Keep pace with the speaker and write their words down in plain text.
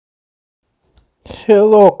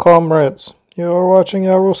Hello comrades, you are watching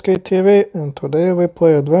PapaRuski TV and today we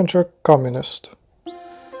play Adventure Communist.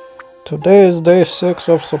 Today is day 6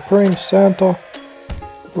 of Supreme Santa.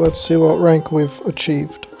 Let's see what rank we've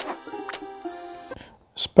achieved.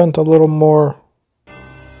 Spent a little more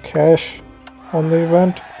cash on the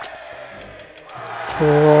event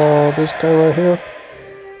for this guy right here.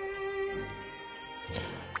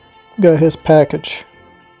 Got his package.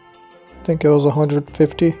 I think it was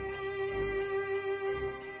 150.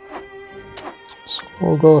 So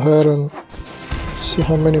we'll go ahead and see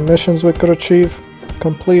how many missions we could achieve,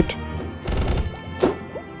 complete.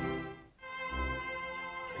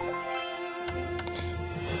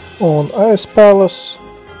 On Ice Palace,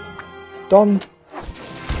 done.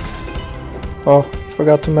 Oh,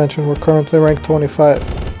 forgot to mention we're currently ranked 25.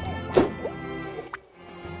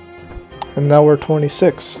 And now we're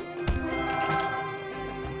 26.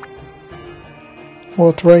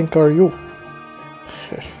 What rank are you?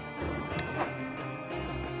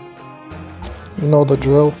 You know the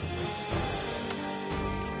drill.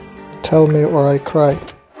 Tell me or I cry.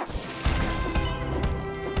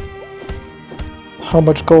 How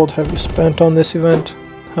much gold have you spent on this event?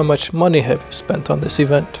 How much money have you spent on this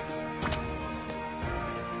event?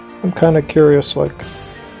 I'm kinda curious, like,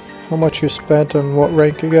 how much you spent and what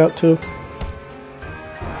rank you got to.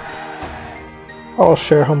 I'll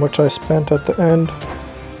share how much I spent at the end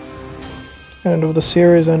of the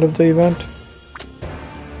series, end of the event.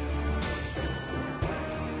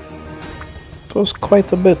 It was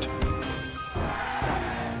quite a bit.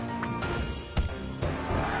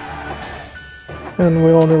 And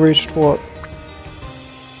we only reached what?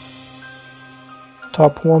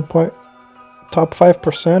 Top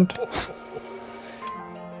 5%?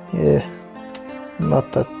 Yeah,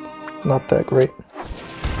 not that great.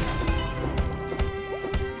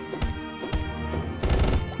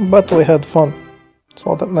 But we had fun. That's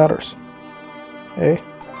all that matters. Hey.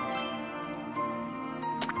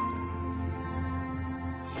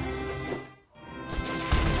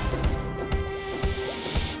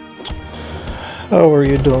 How are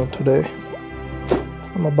you doing today?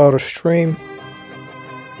 I'm about to stream.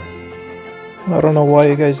 I don't know why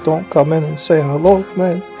you guys don't come in and say hello,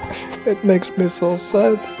 man. It makes me so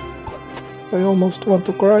sad. I almost want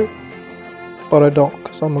to cry. But I don't,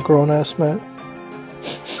 because I'm a grown-ass man.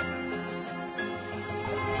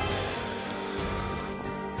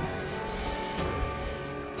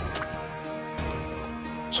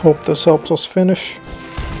 Let's hope this helps us finish.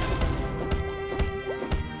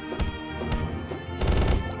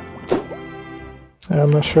 I'm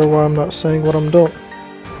not sure why I'm not saying what I'm doing.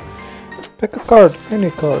 Pick a card, any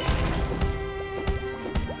card.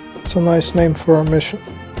 It's a nice name for our mission.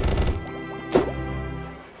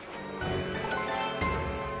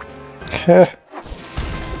 Heh.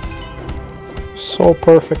 So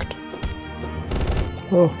perfect.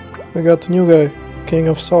 Oh, I got the new guy, King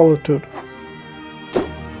of Solitude.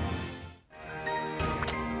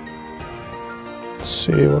 Let's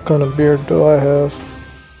see, what kind of beard do I have?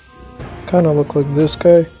 Kinda look like this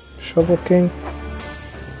guy, Shovel King.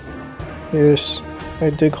 Yes, I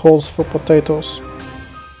dig holes for potatoes.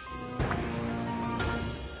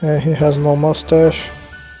 And he has no mustache.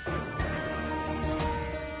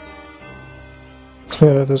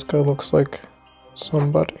 Yeah, this guy looks like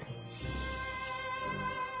somebody.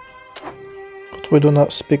 But we do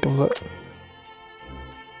not speak of that.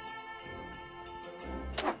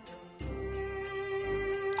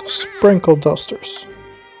 Sprinkle dusters.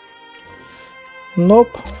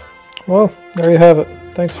 Nope. Well, there you have it.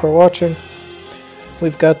 Thanks for watching.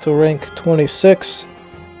 We've got to rank 26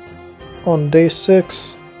 on day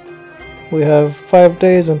 6. We have 5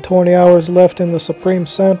 days and 20 hours left in the Supreme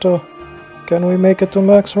Santa. Can we make it to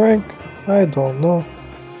max rank? I don't know.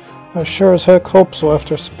 I sure as heck hope so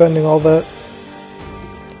after spending all that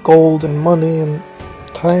gold and money and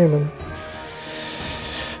time and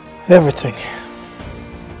everything.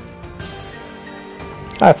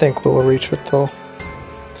 I think we'll reach it though.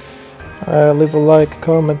 Leave a like,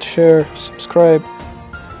 comment, share, subscribe.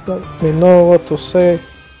 Let me know what to say.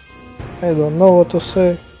 I don't know what to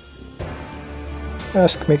say.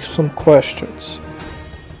 Ask me some questions.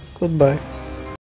 Goodbye.